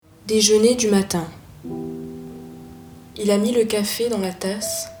Déjeuner du matin. Il a mis le café dans la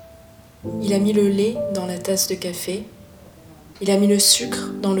tasse, il a mis le lait dans la tasse de café, il a mis le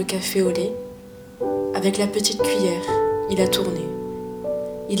sucre dans le café au lait. Avec la petite cuillère, il a tourné.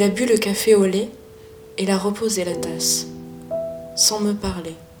 Il a bu le café au lait et l'a reposé la tasse, sans me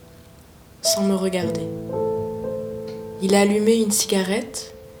parler, sans me regarder. Il a allumé une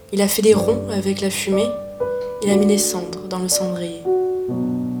cigarette, il a fait des ronds avec la fumée, il a mis des cendres dans le cendrier,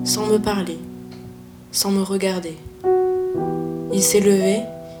 sans me parler, sans me regarder. Il s'est levé,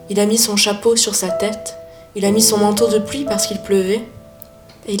 il a mis son chapeau sur sa tête, il a mis son manteau de pluie parce qu'il pleuvait,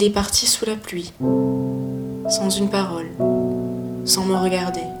 et il est parti sous la pluie, sans une parole, sans me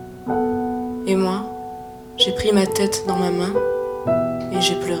regarder. Et moi, j'ai pris ma tête dans ma main et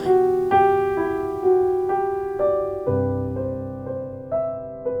j'ai pleuré.